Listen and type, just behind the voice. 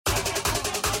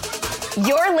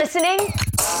You're listening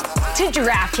to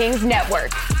DraftKings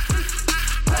Network.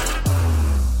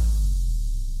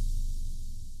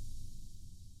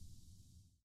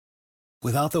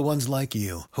 Without the ones like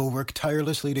you, who work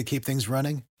tirelessly to keep things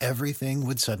running, everything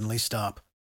would suddenly stop.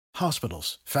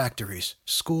 Hospitals, factories,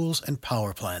 schools, and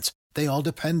power plants, they all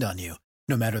depend on you.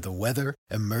 No matter the weather,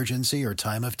 emergency, or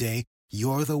time of day,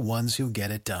 you're the ones who get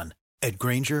it done. At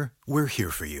Grainger, we're here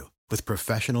for you with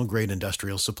professional-grade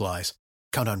industrial supplies.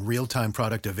 Count on real-time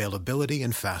product availability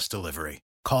and fast delivery.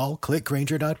 Call, click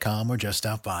Grainger.com, or just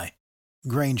stop by.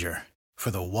 Grainger,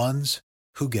 for the ones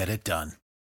who get it done.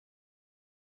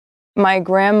 My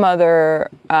grandmother,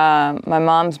 my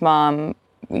mom's mom,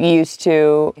 used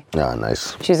to. Ah,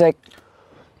 nice. She's like,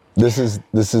 This is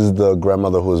the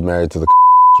grandmother who was married to the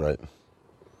right?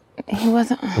 he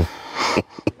wasn't. I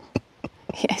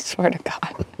swear to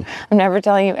God, I'm never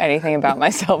telling you anything about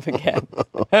myself again.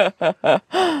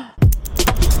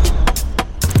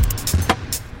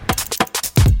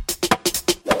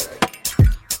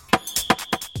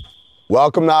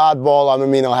 Welcome to Oddball. I'm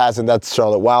Amin Elhassan. That's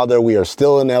Charlotte Wilder. We are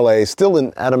still in LA, still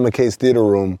in Adam McKay's theater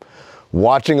room,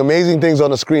 watching amazing things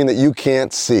on the screen that you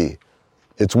can't see.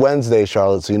 It's Wednesday,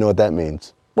 Charlotte, so you know what that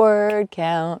means. Word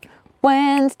count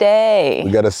Wednesday.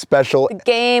 We got a special. The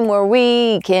game where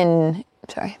we can.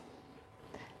 Sorry.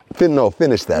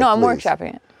 Finish that. No, I'm please.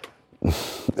 workshopping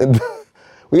it.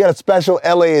 We got a special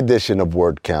LA edition of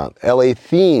Word Count, LA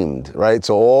themed, right?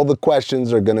 So all the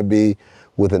questions are going to be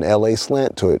with an LA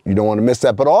slant to it. You don't want to miss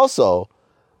that. But also,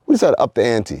 we just had to up the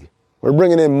ante. We're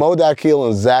bringing in Mo Dakhil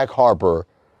and Zach Harper.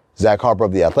 Zach Harper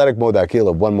of The Athletic, Mo Dakhil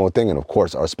of One More Thing, and of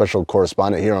course, our special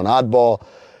correspondent here on Oddball.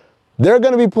 They're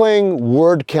going to be playing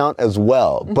Word Count as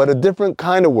well, but a different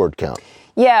kind of word count.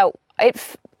 Yeah,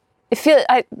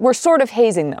 we're sort of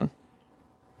hazing them.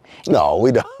 No,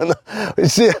 we don't.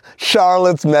 See,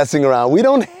 Charlotte's messing around. We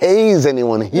don't haze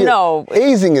anyone here. No.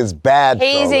 Hazing is bad,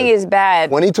 Hazing Charlotte. is bad.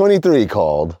 2023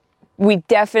 called. You'll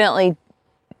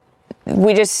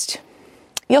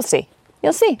see.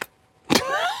 You'll see.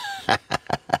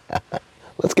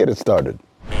 Let's get it started.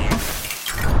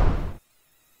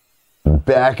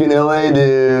 Back in LA,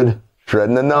 dude.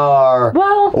 Shredding the gnar.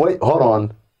 Well. Wait, hold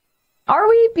on. Are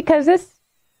we? Because this.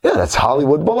 Yeah, that's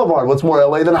Hollywood Boulevard. What's more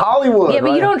LA than Hollywood? Yeah, but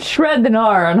right? you don't shred the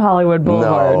gnar on Hollywood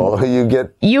Boulevard. No, you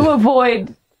get. You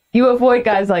avoid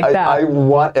guys like that. I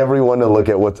want everyone to look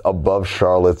at what's above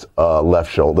Charlotte's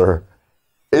left shoulder.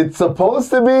 It's supposed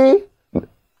to be.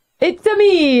 It's a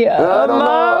me, I don't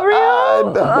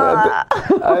Mario. know.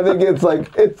 I think it's like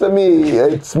it's a me.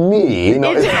 It's me.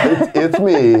 No, it's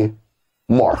me,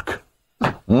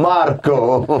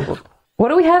 Marco. What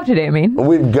do we have today, I mean?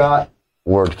 We've got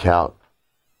Word Count.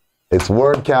 It's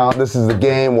Word Count. This is the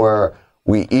game where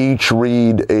we each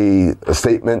read a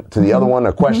statement to the other one,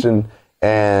 a question,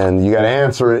 and you got to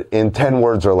answer it in 10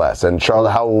 words or less. And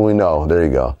Charlotte, how will we know? There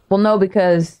you go. Well, no,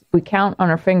 because we count on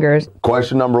our fingers.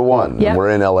 Question number one. Yep. We're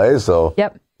in LA, so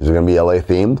Yep. these are going to be LA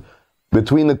themed.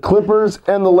 Between the Clippers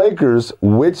and the Lakers,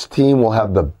 which team will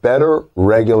have the better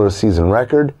regular season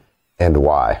record and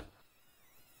why?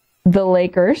 The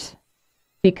Lakers,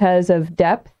 because of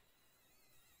depth.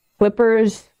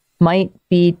 Clippers might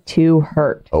be too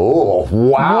hurt. Oh,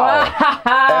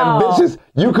 wow. Ambitious.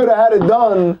 You could have had it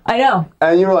done. I know.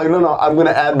 And you were like, no, I'm going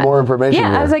to add more information Yeah,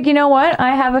 here. I was like, you know what?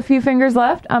 I have a few fingers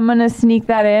left. I'm going to sneak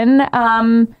that in. I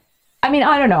mean,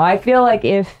 I don't know. I feel like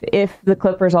if the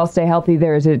Clippers all stay healthy,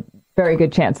 there's a very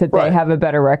good chance that they have a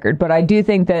better record. But I do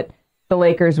think that the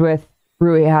Lakers with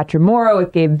Rui Hachimura,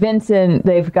 with Gabe Vincent,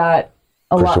 they've got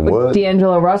a Christian lot with Wood,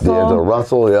 D'Angelo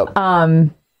Russell.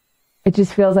 Yep. It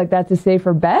just feels like that's a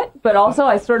safer bet. But also,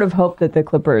 I sort of hope that the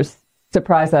Clippers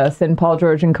surprise us and Paul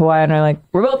George and Kawhi and are like,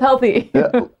 we're both healthy. Yeah,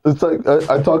 it's like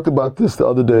I talked about this the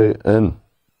other day, and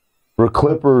for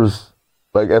Clippers,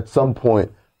 like at some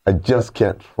point, I just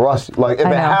can't trust you. Like if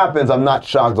it happens, I'm not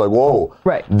shocked. Like whoa,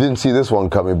 didn't see this one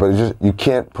coming. But it's just you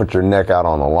can't put your neck out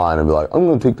on the line and be like, I'm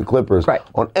going to take the Clippers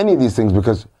on any of these things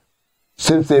because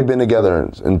since they've been together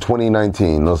in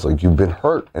 2019, it's like you've been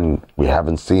hurt and we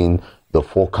haven't seen the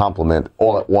full complement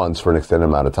all at once for an extended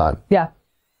amount of time. Yeah.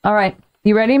 All right.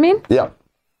 You ready, Amin? Yeah.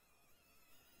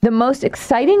 The most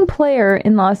exciting player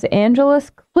in Los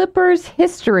Angeles Clippers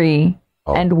history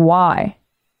and why?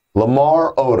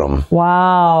 Lamar Odom.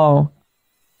 Wow.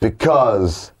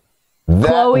 Because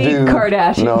that Khloe dude,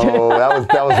 Kardashian. No,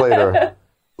 that was later.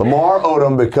 Lamar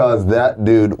Odom because that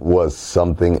dude was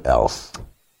something else.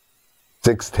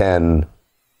 6'10",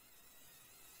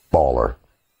 baller.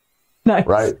 Nice.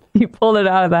 Right? You pulled it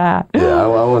out of the hat. Yeah, I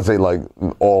want to say like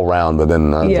all round, but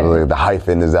then like the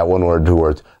hyphen is that one word, two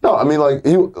words. No, I mean like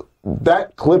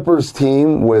that Clippers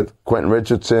team with Quentin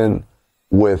Richardson,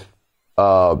 with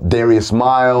Darius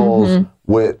Miles,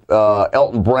 with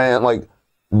Elton Brand. Like,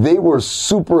 they were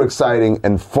super exciting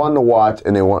and fun to watch,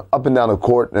 and they went up and down the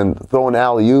court and throwing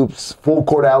alley-oops, full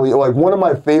court alley. Like, one of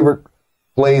my favorite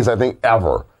plays, I think,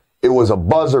 ever. It was a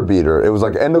buzzer beater. It was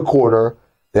like end of quarter.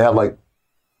 They had like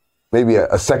maybe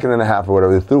a second and a half or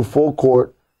whatever. They threw full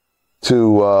court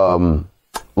to Lamar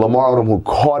Odom, who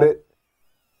caught it,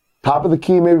 top of the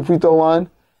key, maybe free throw line.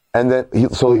 And then,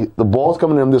 the ball's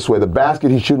coming to him this way. The basket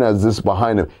he's shooting at is this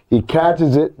behind him. He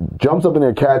catches it, jumps up in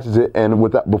there, catches it, and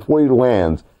with that, before he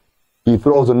lands, he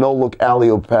throws a no-look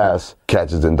alley-oop pass,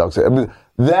 catches it, and dunks it. I mean,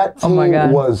 that team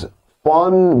was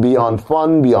fun beyond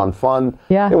fun beyond fun.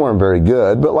 Yeah. They weren't very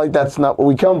good, but like that's not what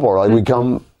we come for. Like we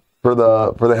come for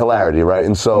the hilarity, right?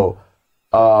 And so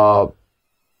Lamar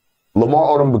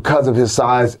Odom, because of his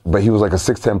size, but he was like a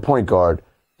 6'10" point guard,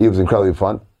 he was incredibly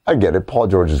fun. I get it. Paul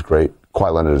George is great.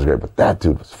 Kawhi Leonard is great, but that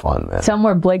dude was fun, man.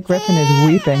 Somewhere Blake Griffin is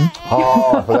weeping.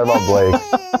 Oh, I forgot about Blake.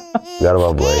 Forgot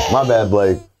about Blake. My bad,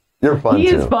 Blake. You're fun, too. He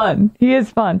is fun. He is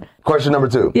fun. Question number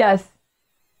 2. Yes.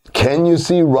 Can you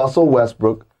see Russell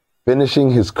Westbrook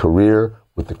finishing his career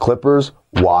with the Clippers?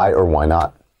 Why or why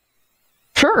not?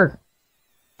 Sure.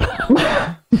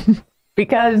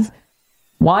 Because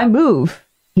why move?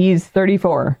 He's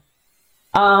 34.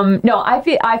 No,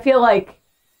 I feel like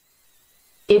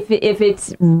if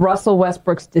it's Russell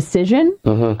Westbrook's decision,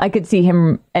 I could see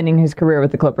him ending his career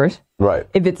with the Clippers. Right.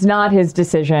 If it's not his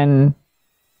decision,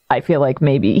 I feel like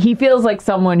maybe he feels like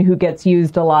someone who gets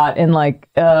used a lot and like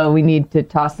we need to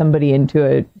toss somebody into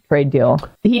a trade deal.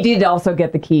 He did also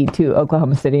get the key to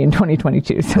Oklahoma City in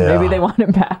 2022, so maybe they want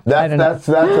him back. That's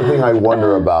the thing I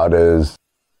wonder about is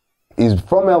he's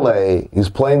from LA. He's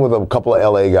playing with a couple of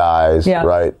LA guys,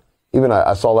 right? Even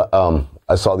I saw that.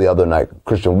 I saw the other night,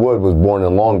 Christian Wood was born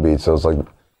in Long Beach, so it's like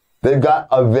they've got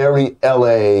a very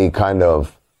LA kind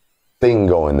of thing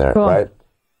going there, right?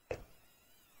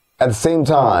 At the same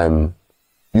time,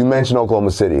 you mentioned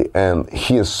Oklahoma City, and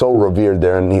he is so revered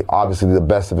there, and he obviously the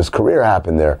best of his career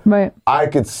happened there. Right. I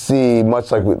could see,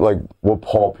 much like with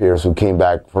Paul Pierce, who came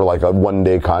back for like a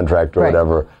one-day contract or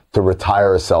whatever, to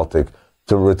retire a Celtic,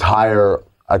 to retire.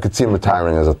 I could see him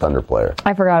retiring as a Thunder player.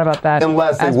 I forgot about that.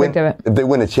 Unless they win, if they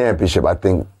win a championship, I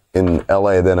think in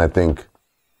LA, then I think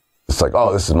it's like,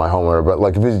 oh, this is my homer. But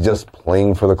like if he's just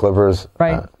playing for the Clippers,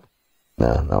 right?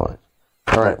 No way.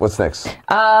 All right, what's next?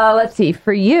 Let's see.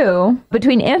 For you,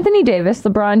 between Anthony Davis,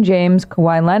 LeBron James,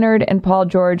 Kawhi Leonard, and Paul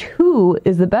George, who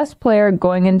is the best player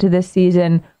going into this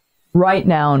season right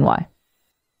now, and why?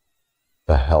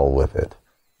 The hell with it.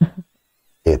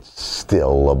 It's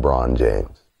still LeBron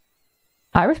James.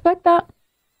 I respect that.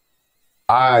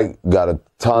 I got a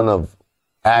ton of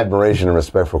admiration and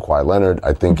respect for Kawhi Leonard.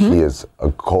 I think he is a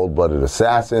cold-blooded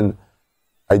assassin.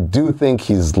 I do think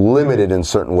he's limited in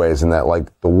certain ways in that,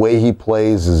 like, the way he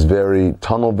plays is very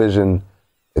tunnel vision.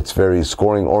 It's very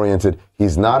scoring-oriented.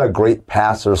 He's not a great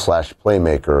passer /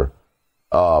 playmaker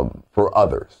for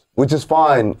others, which is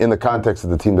fine in the context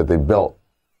of the team that they built.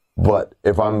 But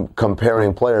if I'm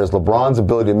comparing players, LeBron's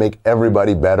ability to make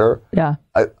everybody better. Yeah.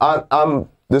 I'm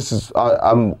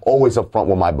always upfront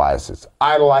with my biases.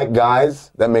 I like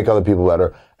guys that make other people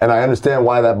better, and I understand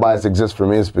why that bias exists for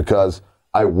me. Is because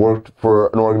I worked for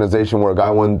an organization where a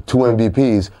guy won 2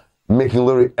 MVPs, making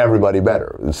literally everybody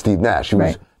better. Steve Nash.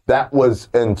 And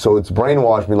so it's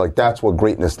brainwashed me like that's what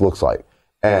greatness looks like.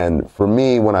 And for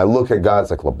me, when I look at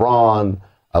guys like LeBron,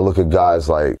 I look at guys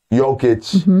like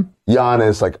Jokic,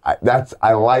 Giannis, like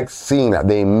I like seeing that.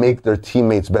 They make their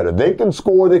teammates better. They can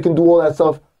score, they can do all that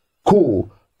stuff,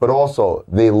 cool, but also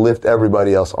they lift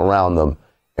everybody else around them.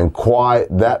 And Kawhi,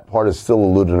 that part is still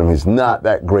eluding him. He's not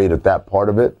that great at that part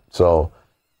of it. So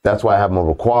that's why I have him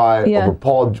over Kawhi. Yeah. Over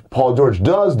Paul George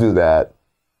does do that,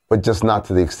 but just not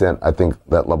to the extent I think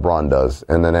that LeBron does.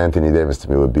 And then Anthony Davis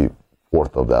to me would be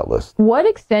fourth of that list. What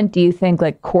extent do you think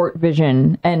like court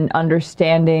vision and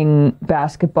understanding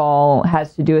basketball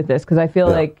has to do with this? Because I feel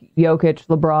like Jokic,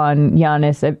 LeBron,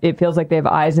 Giannis, it feels like they have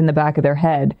eyes in the back of their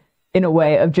head in a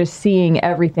way of just seeing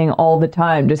everything all the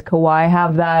time. Does Kawhi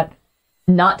have that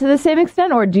not to the same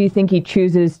extent, or do you think he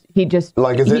just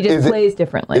plays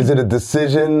differently? Is it a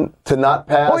decision to not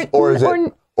pass, or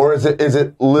is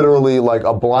it literally like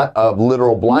a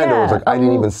literal blinder? Where it's like I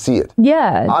didn't even see it.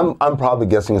 Yeah, I'm probably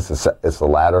guessing it's the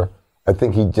latter. I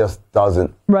think he just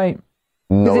doesn't. Right.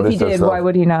 Because if he did, why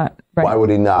would he not? Right. Why would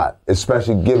he not?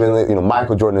 Especially given that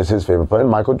Michael Jordan is his favorite player.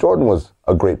 Michael Jordan was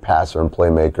a great passer and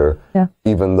playmaker. Yeah.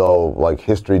 Even though like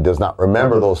history does not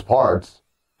remember those parts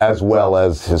as well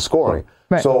as his scoring.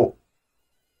 Right. So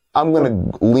I'm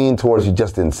going to lean towards he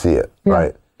just didn't see it. Yeah.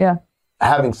 Right. Yeah.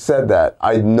 Having said that,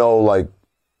 I know like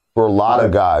for a lot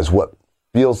of guys, what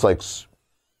feels like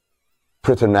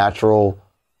preternatural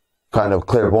kind of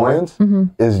clairvoyance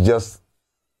is just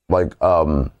like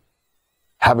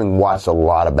having watched a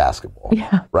lot of basketball.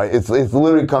 Yeah. Right? It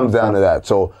literally comes down to that.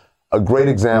 So a great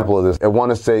example of this, I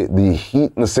want to say the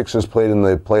Heat and the Sixers played in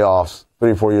the playoffs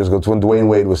 3 or 4 years ago. It's when Dwayne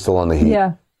Wade was still on the Heat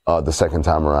the second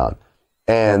time around.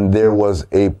 And there was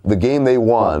the game they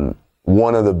won,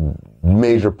 one of the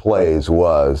major plays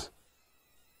was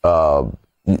Embiid,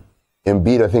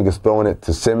 I think, is throwing it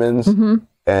to Simmons,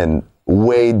 and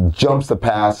Wade jumps the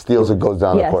pass, steals it, goes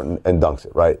down the court, and dunks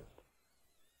it, right?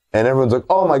 And everyone's like,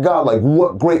 oh my God, like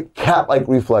what great cat-like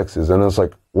reflexes. And it's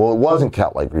like, well, it wasn't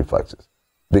cat-like reflexes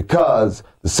because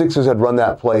the Sixers had run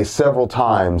that play several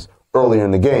times earlier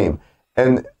in the game.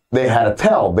 And they had a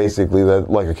tell, basically, that,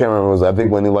 like, I can't remember, I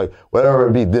think when he, like, whatever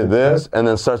Embiid did this and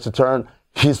then starts to turn,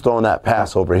 he's throwing that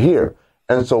pass over here.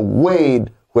 And so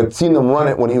Wade, who had seen them run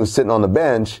it when he was sitting on the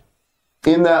bench,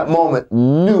 in that moment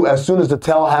knew as soon as the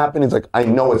tell happened, he's like, I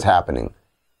know it's happening.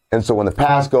 And so when the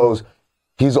pass goes,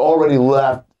 he's already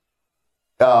left.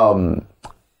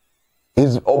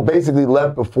 He's basically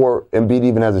left before Embiid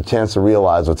even has a chance to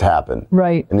realize what's happened.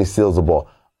 Right. And he steals the ball.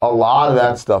 A lot of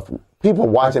that stuff, people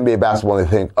watch NBA basketball and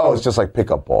they think, oh, it's just like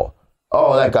pickup ball.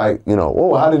 Oh, that guy, you know,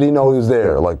 oh, how did he know he was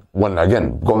there? Like, when,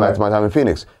 again, going back to my time in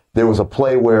Phoenix, there was a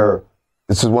play where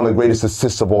this is one of the greatest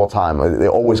assists of all time. It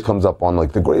always comes up on,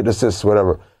 like, the great assists,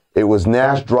 whatever. It was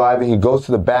Nash driving. He goes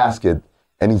to the basket,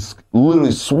 and he's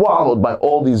literally swallowed by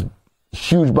all these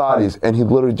huge bodies, and he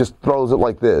literally just throws it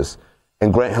like this.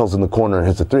 And Grant Hill's in the corner and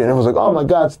hits a three. And everyone's like, oh, my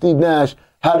God, Steve Nash,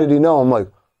 how did he know? I'm like,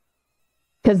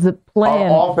 because the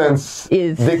plan our offense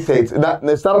dictates.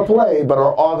 It's not a play, but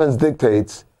our offense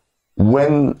dictates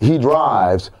when he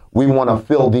drives, we want to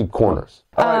fill deep corners.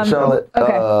 All right, Charlotte.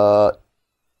 Okay.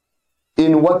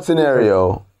 In what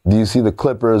scenario do you see the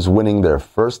Clippers winning their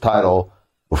first title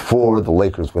before the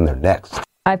Lakers win their next?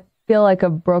 I feel like a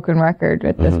broken record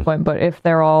at this point, but if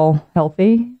they're all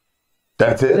healthy.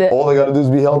 That's it? All they got to do is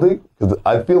be healthy? Because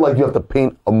I feel like you have to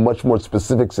paint a much more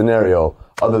specific scenario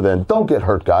other than don't get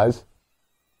hurt, guys.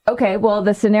 Okay, well,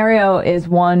 the scenario is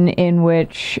one in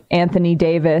which Anthony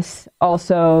Davis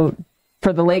also,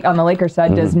 on the Lakers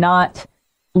side, does not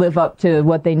live up to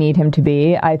what they need him to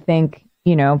be. I think,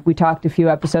 you know, we talked a few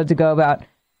episodes ago about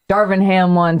Darvin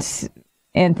Ham wants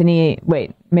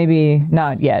maybe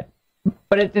not yet.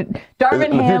 But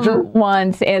Darvin Ham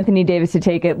wants Anthony Davis to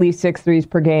take at least 6 threes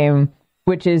per game,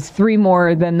 which is 3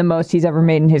 more than the most he's ever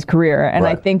made in his career. And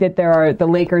I think that the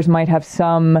Lakers might have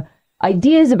some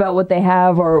ideas about what they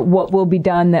have or what will be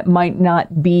done that might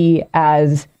not be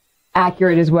as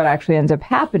accurate as what actually ends up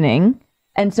happening.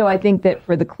 And so I think that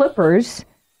for the Clippers,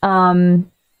 when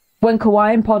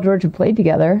Kawhi and Paul George have played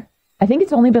together, I think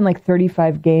it's only been like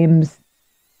 35 games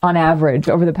on average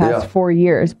over the past 4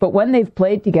 years. But when they've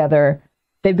played together,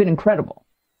 they've been incredible.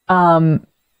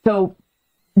 So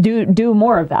do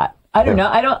more of that. I don't know.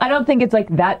 I don't think it's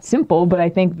like that simple, but I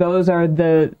think those are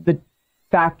the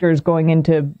factors going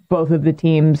into both of the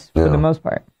teams for the most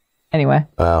part. Anyway.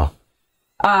 Wow.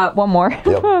 One more.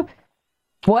 Yep.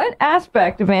 What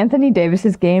aspect of Anthony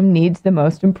Davis's game needs the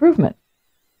most improvement?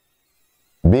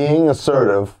 Being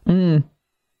assertive.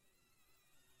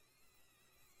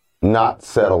 Not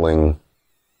settling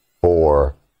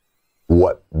for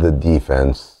what the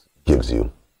defense gives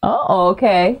you. Oh,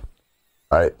 okay.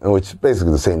 Right, which is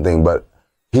basically the same thing, but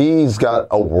he's got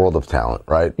a world of talent,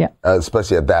 right? Yeah.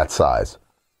 Especially at that size.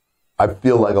 I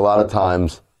feel like a lot of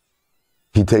times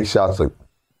he takes shots like,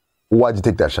 why'd you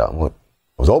take that shot? Like,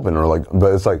 I was open,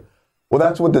 but it's like, well,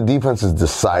 that's what the defense has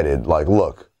decided. Like,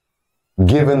 look,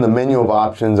 given the menu of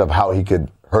options of how he could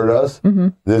hurt us,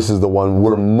 this is the one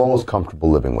we're most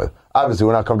comfortable living with. Obviously,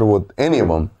 we're not comfortable with any of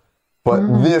them,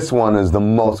 but this one is the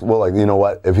most, well, like, you know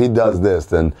what? If he does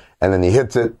this, and then he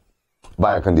hits it,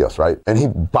 vaya con Dios, right? And he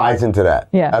buys into that,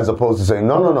 as opposed to saying,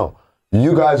 no,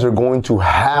 you guys are going to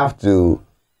have to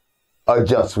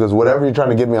adjust because whatever you're trying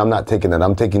to give me, I'm not taking that.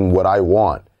 I'm taking what I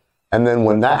want. And then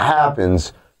when that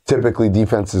happens, typically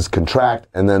defenses contract,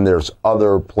 and then there's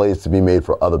other plays to be made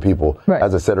for other people. Right.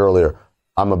 As I said earlier,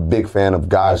 I'm a big fan of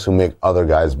guys who make other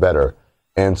guys better.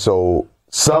 And so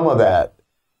some of that,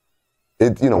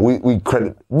 we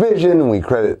credit vision and we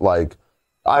credit like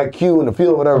IQ in the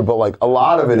field or whatever, but like a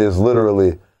lot of it is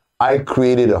literally I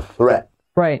created a threat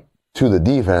to the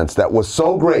defense that was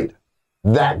so great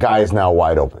that guy is now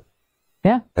wide open.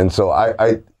 Yeah. And so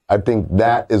I think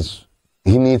that is,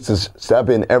 he needs to step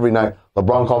in every night.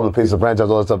 LeBron called him the face of the franchise,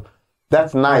 all that stuff.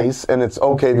 That's nice, and it's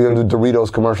okay if you're going to do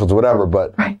Doritos commercials or whatever,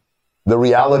 but the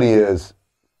reality is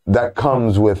that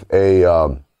comes with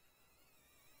a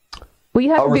Well,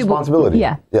 you have a to responsibility.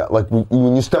 Yeah. Yeah, like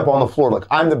when you step on the floor, like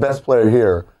I'm the best player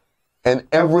here, and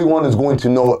everyone is going to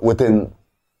know it within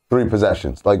 3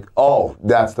 possessions. Like, oh,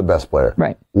 that's the best player.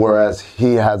 Right. Whereas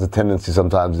he has a tendency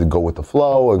sometimes to go with the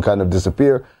flow and kind of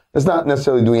disappear. It's not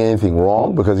necessarily doing anything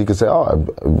wrong because he could say, oh,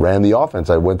 I ran the offense.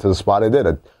 I went to the spot I did.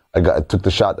 I took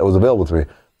the shot that was available to me.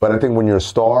 But I think when you're a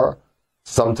star,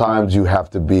 sometimes you have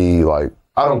to be like,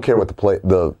 I don't care what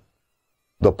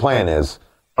the plan is.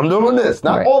 I'm doing this.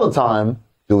 Not all the time,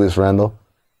 Julius Randle.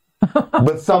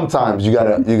 But sometimes you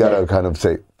gotta kind of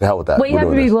say, the hell with that. Well, you have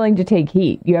to be willing to take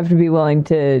heat. You have to be willing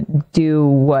to do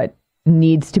what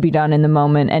needs to be done in the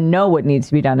moment and know what needs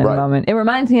to be done in the moment. It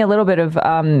reminds me a little bit of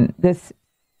this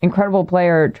incredible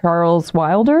player, Charles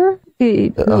Wilder,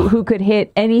 who could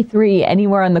hit any 3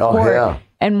 anywhere on the court. Yeah.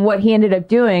 And what he ended up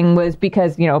doing was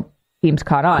because, teams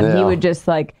caught on. He would just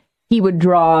he would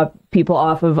draw people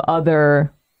off of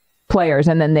other players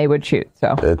and then they would shoot.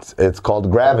 So it's called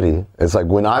gravity. It's like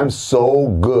when I'm so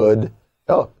good.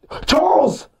 Oh,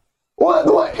 Charles! What?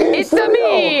 It's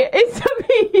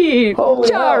me! Holy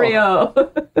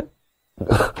Chario!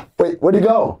 Wait, where'd he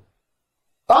go?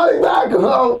 Oh, he's back!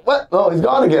 Oh, what? Oh, he's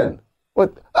gone again.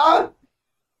 What?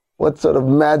 What sort of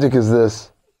magic is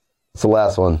this? It's the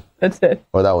last one. That's it.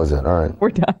 Oh, that was it. All right. We're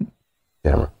done.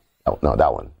 Yeah. Oh, no,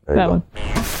 that one. There you go.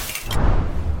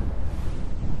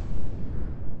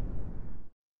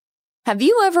 Have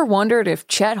you ever wondered if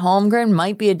Chet Holmgren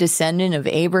might be a descendant of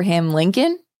Abraham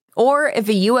Lincoln? Or if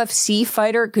a UFC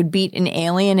fighter could beat an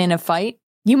alien in a fight?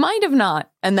 You might have not,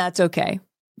 and that's okay.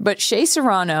 But Shea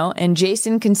Serrano and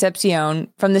Jason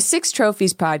Concepcion from the Six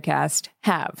Trophies podcast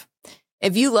have.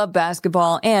 If you love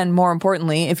basketball and, more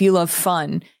importantly, if you love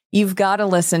fun, you've got to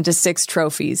listen to Six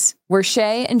Trophies, where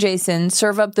Shea and Jason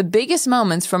serve up the biggest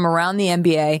moments from around the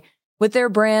NBA with their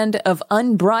brand of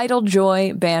unbridled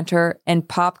joy, banter, and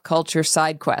pop culture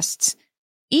side quests.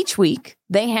 Each week,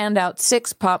 they hand out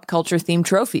 6 pop culture-themed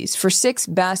trophies for 6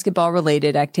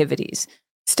 basketball-related activities.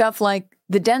 Stuff like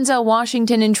the Denzel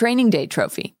Washington in Training Day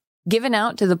trophy, given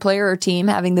out to the player or team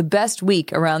having the best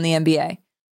week around the NBA.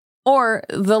 Or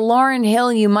the Lauryn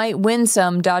Hill you might win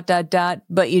some ...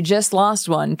 but you just lost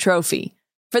one trophy,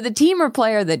 for the team or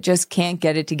player that just can't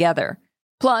get it together.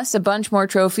 Plus, a bunch more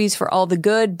trophies for all the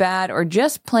good, bad, or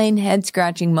just plain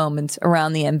head-scratching moments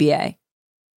around the NBA.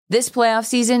 This playoff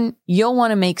season, you'll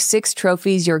want to make Six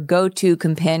Trophies your go-to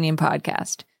companion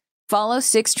podcast. Follow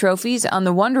Six Trophies on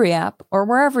the Wondery app or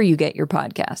wherever you get your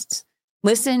podcasts.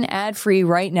 Listen ad-free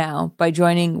right now by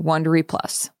joining Wondery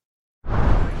Plus.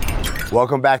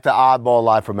 Welcome back to Oddball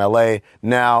Live from LA.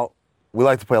 Now, we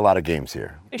like to play a lot of games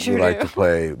here. Sure we like to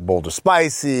play Bold or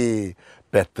Spicy,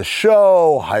 Bet the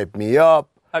Show, Hype Me Up.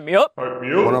 Hype me up.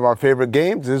 One of our favorite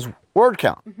games is Word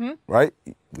Count, right?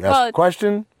 You ask a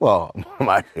question. Well,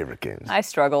 my favorite games. I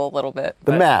struggle a little bit.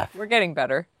 The math. We're getting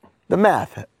better. The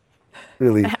math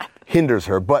really hinders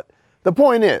her. But the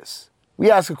point is, we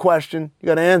ask a question, you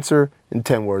got to answer in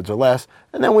 10 words or less,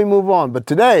 and then we move on. But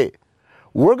today,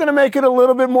 we're going to make it a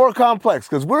little bit more complex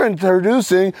because we're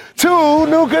introducing 2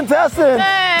 new contestants.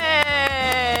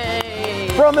 Hey!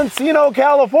 From Encino,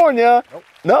 California.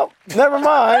 Nope, never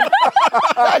mind.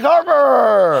 Zach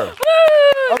Harper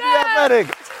of The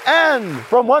Athletic. And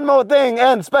from One More Thing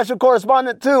and special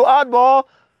correspondent to Oddball,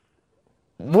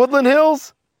 Woodland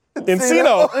Hills.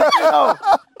 Encino.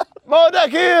 Mo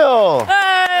Dakhil.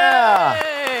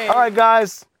 Hey! Yeah. All right,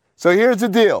 guys. So here's the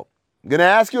deal. I'm going to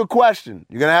ask you a question.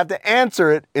 You're going to have to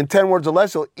answer it in 10 words or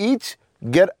less. You'll each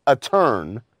get a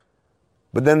turn.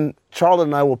 But then Charlotte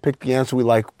and I will pick the answer we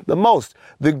like the most.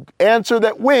 The answer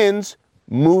that wins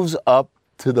moves up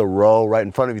to the row right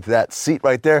in front of you, to that seat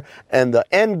right there. And the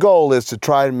end goal is to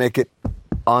try and make it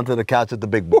onto the couch with the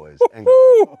big boys.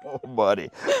 Oh, buddy.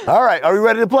 All right, are we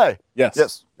ready to play?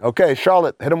 Yes. Okay,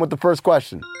 Charlotte, hit him with the first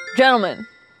question. Gentlemen,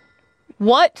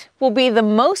 what will be the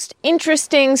most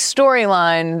interesting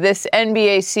storyline this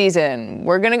NBA season?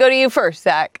 We're going to go to you first,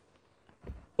 Zach.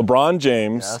 LeBron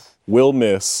James will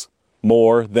miss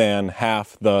more than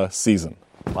half the season.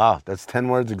 Wow, that's 10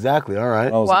 words exactly. All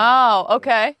right. Wow,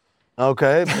 okay.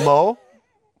 Okay, Mo.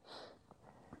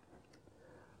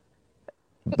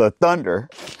 The Thunder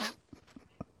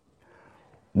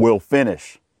will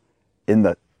finish in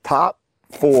the top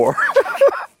 4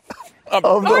 of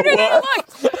the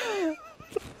West.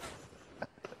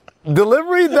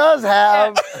 Delivery does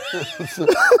have.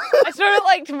 I sort of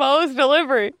liked Mo's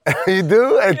delivery. You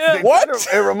do? What?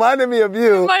 It reminded me of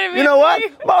you. You know what?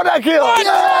 Mo Dakhil.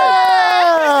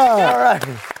 Yeah! All right.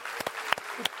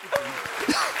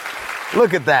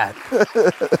 Look at that.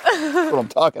 That's what I'm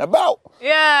talking about.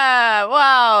 Yeah,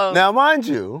 wow. Now, mind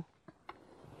you,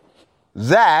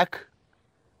 Zach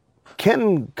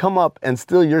can come up and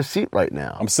steal your seat right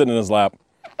now. I'm sitting in his lap.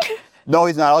 No,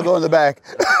 he's not. I'll go in the back.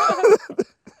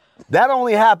 That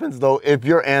only happens, though, if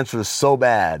your answer is so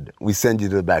bad, we send you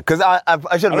to the back. Because I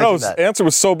should have mentioned that. His answer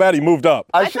was so bad, he moved up.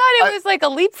 I thought it was like a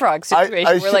leapfrog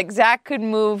situation where like Zach could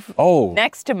move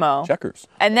next to Mo. Checkers.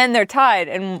 And then they're tied.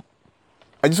 And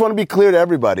I just want to be clear to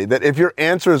everybody that if your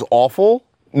answer is awful,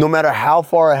 no matter how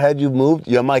far ahead you've moved,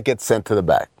 you might get sent to the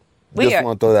back. Just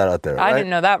want to throw that out there. I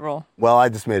didn't know that rule. Well, I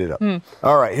just made it up.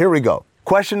 All right, here we go.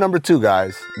 Question number 2,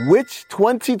 guys. Which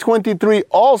 2023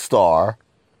 All-Star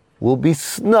will be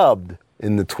snubbed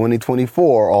in the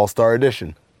 2024 All-Star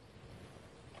Edition?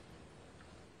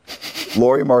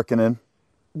 Lauri Markkanen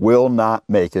will not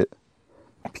make it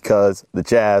because the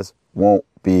Jazz won't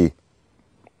be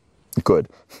good.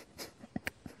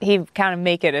 He kind of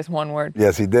make it as one word.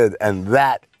 Yes, he did. And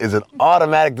that is an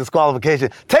automatic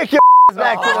disqualification. Take your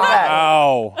back to the back.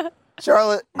 Wow.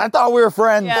 Charlotte, I thought we were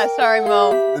friends. Yeah, sorry,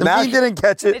 Mo. The bee didn't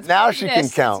catch it. Now she can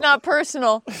count. It's not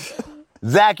personal.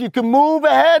 Zach, you can move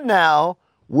ahead now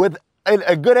with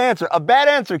a good answer. A bad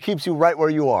answer keeps you right where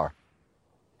you are.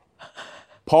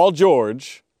 Paul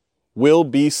George will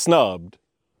be snubbed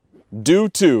due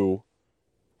to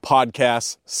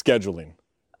podcast scheduling.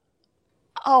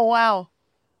 Oh, wow.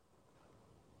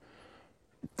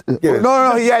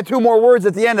 No, he had 2 more words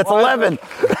at the end. It's 11.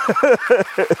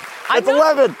 It's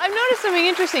 11. I've noticed something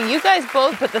interesting. You guys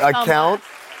both put the thumb up. Count?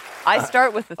 I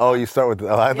start with the thumb. Oh, you start with the...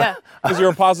 Yeah. Because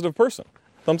you're a positive person.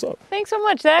 Thumbs up. Thanks so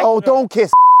much, Zach. Oh, don't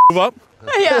kiss. Move up.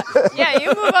 Yeah, you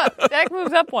move up. Zach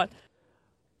moves up one.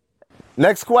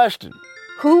 Next question.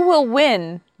 Who will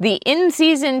win the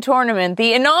in-season tournament,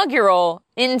 the inaugural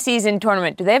in-season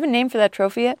tournament? Do they have a name for that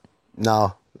trophy yet?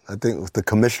 No, I think the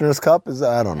Commissioner's Cup is,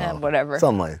 I don't know. Whatever.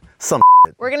 Some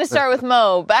We're going to start with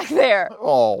Mo back there.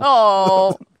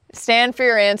 Oh. Stand for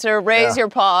your answer. Raise your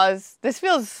paws. This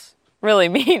feels really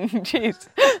mean. Jeez.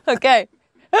 Okay.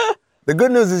 The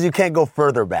good news is you can't go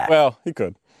further back. Well, he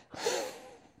could.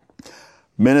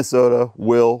 Minnesota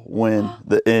will win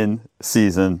the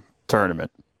in-season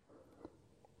tournament.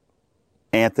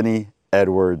 Anthony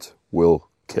Edwards will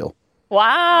kill.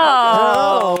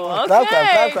 Wow.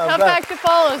 Okay. Tough act to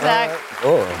follow, Zach.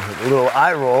 A little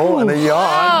eye roll and a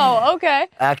yawn. Oh, okay.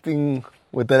 Acting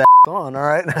with that on, all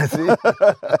right? I see.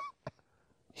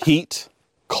 Heat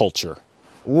culture.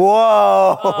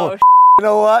 Whoa. Oh, you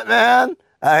know what, man?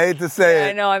 I hate to say it.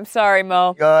 I know. I'm sorry,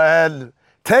 Mo. Go ahead.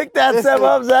 Take that step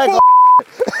up, Zach.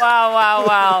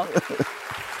 Wow.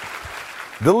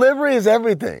 Delivery is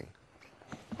everything.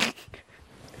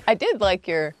 I did like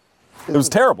your... It was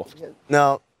terrible.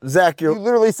 Now, Zach, You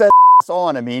literally said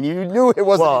on. I mean, you knew it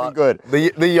wasn't even good.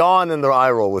 The yawn and the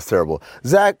eye roll was terrible.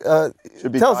 Zach, tell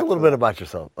us a little bit about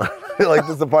yourself. Like,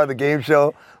 this is a part of the game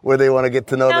show where they want to get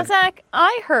to know Now, Zach,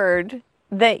 I heard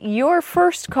that your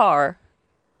first car,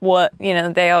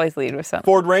 they always lead with something.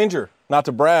 Ford Ranger. Not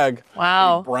to brag.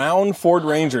 Wow. A brown Ford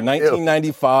Ranger,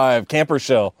 1995, camper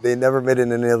shell. They never made it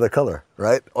in any other color,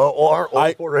 right? Or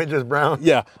Ford Ranger's brown.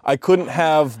 Yeah, I couldn't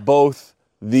have both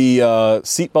the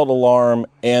seatbelt alarm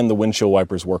and the windshield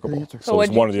wipers workable. So it was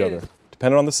one or the other.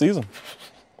 Depending on the season.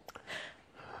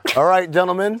 All right,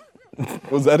 gentlemen.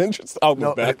 Was that interesting? I'll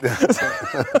move back.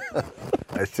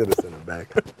 I should have sent it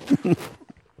back.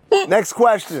 Next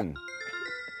question.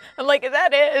 I'm like, is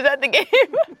that it? Is that the game?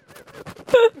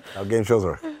 How game shows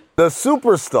are. The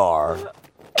superstar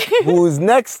who's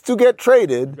next to get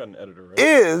traded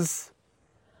is,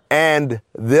 and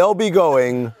they'll be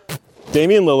going...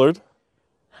 Damian Lillard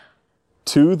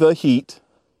to the Heat,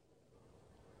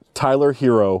 Tyler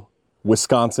Hero,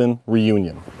 Wisconsin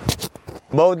reunion.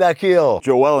 Mo Dakhil.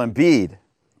 Joel Embiid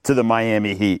to the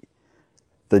Miami Heat,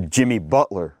 the Jimmy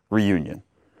Butler reunion.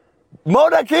 Mo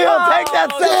Dakhil, take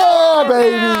that step,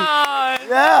 baby.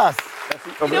 Yes.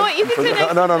 You know what? You can say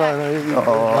next. No.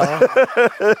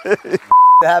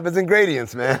 It happens in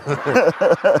gradients, man.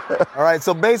 All right,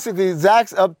 so basically,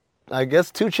 Zach's up, I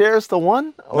guess, 2 chairs to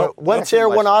 1? Or one chair,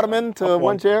 one ottoman to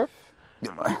one chair?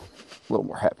 A little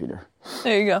more happy there.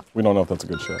 There you go. We don't know if that's a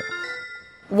good shot.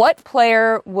 What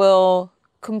player will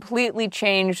completely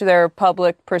change their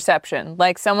public perception?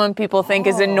 Like someone people think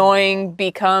is annoying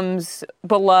becomes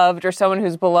beloved, or someone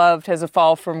who's beloved has a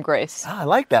fall from grace? I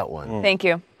like that one. Thank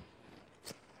you.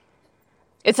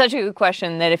 It's such a good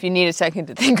question that if you need a second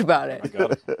to think about it. I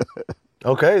got it.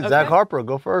 Okay, Zach Harper,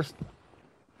 go first.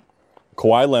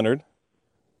 Kawhi Leonard,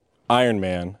 Iron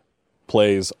Man,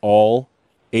 plays all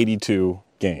 82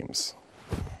 games.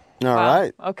 All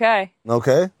right. Okay.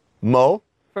 Okay. Mo?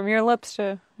 From your lips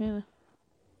to,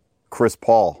 Chris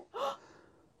Paul,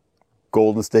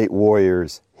 Golden State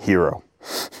Warriors hero.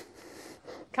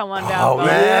 Come on down, Bo.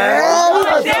 Man. Come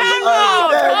on down, Bo.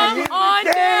 Come on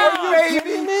down.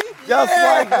 Baby. Just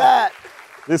like that.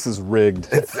 This is rigged.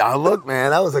 Look,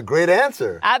 man, that was a great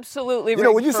answer. Absolutely rigged. You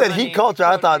know, when you for said money. heat culture,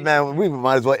 I thought, man, we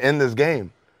might as well end this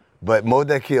game. But Mo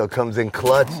Dakhil comes in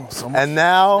clutch. And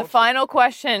now... The final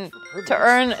question to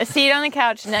earn a seat on the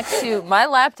couch next to my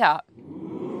laptop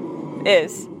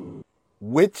is...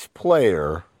 Which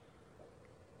player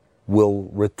will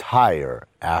retire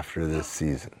after this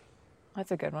season?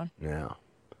 That's a good one. Yeah.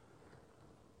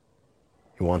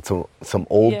 You want some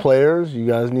old players? You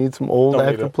guys need some old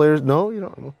active players? No, you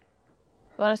don't. You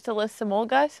want us to list some old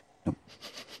guys?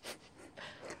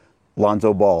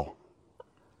 Lonzo Ball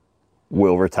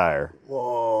will retire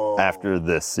after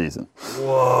this season.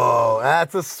 Whoa,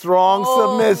 that's a strong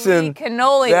submission.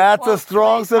 Cannoli. That's a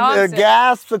strong submission.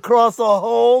 Gasps across the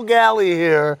whole galley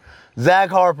here. Zach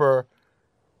Harper,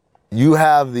 you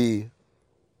have the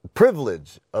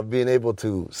privilege of being able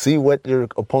to see what your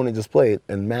opponent just played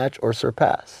and match or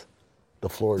surpass. The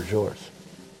floor is yours.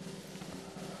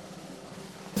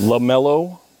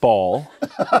 LaMelo Ball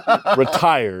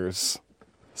retires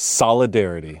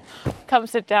solidarity. Come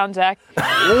sit down, Zach.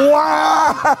 Wow!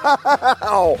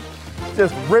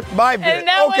 Just ripped my bit. And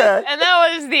that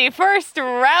was the first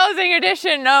rousing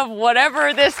edition of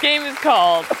whatever this game is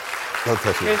called. Don't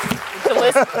touch it.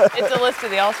 It's a list of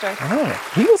the All-Stars.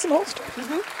 Oh, he was an All-Star.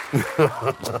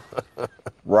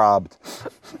 Robbed.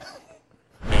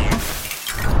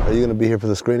 Are you going to be here for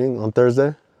the screening on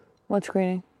Thursday? What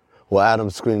screening? Well,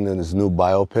 Adam's screening his new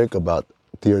biopic about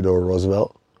Theodore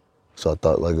Roosevelt. So I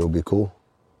thought it would be cool.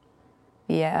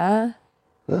 Yeah.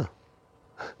 Yeah.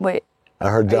 Wait. I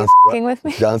heard John with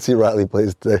me? John C. Reilly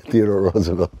plays Theodore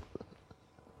Roosevelt.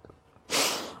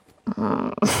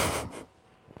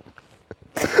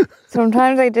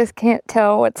 Sometimes I just can't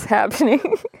tell what's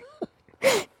happening.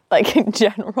 Like in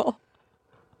general.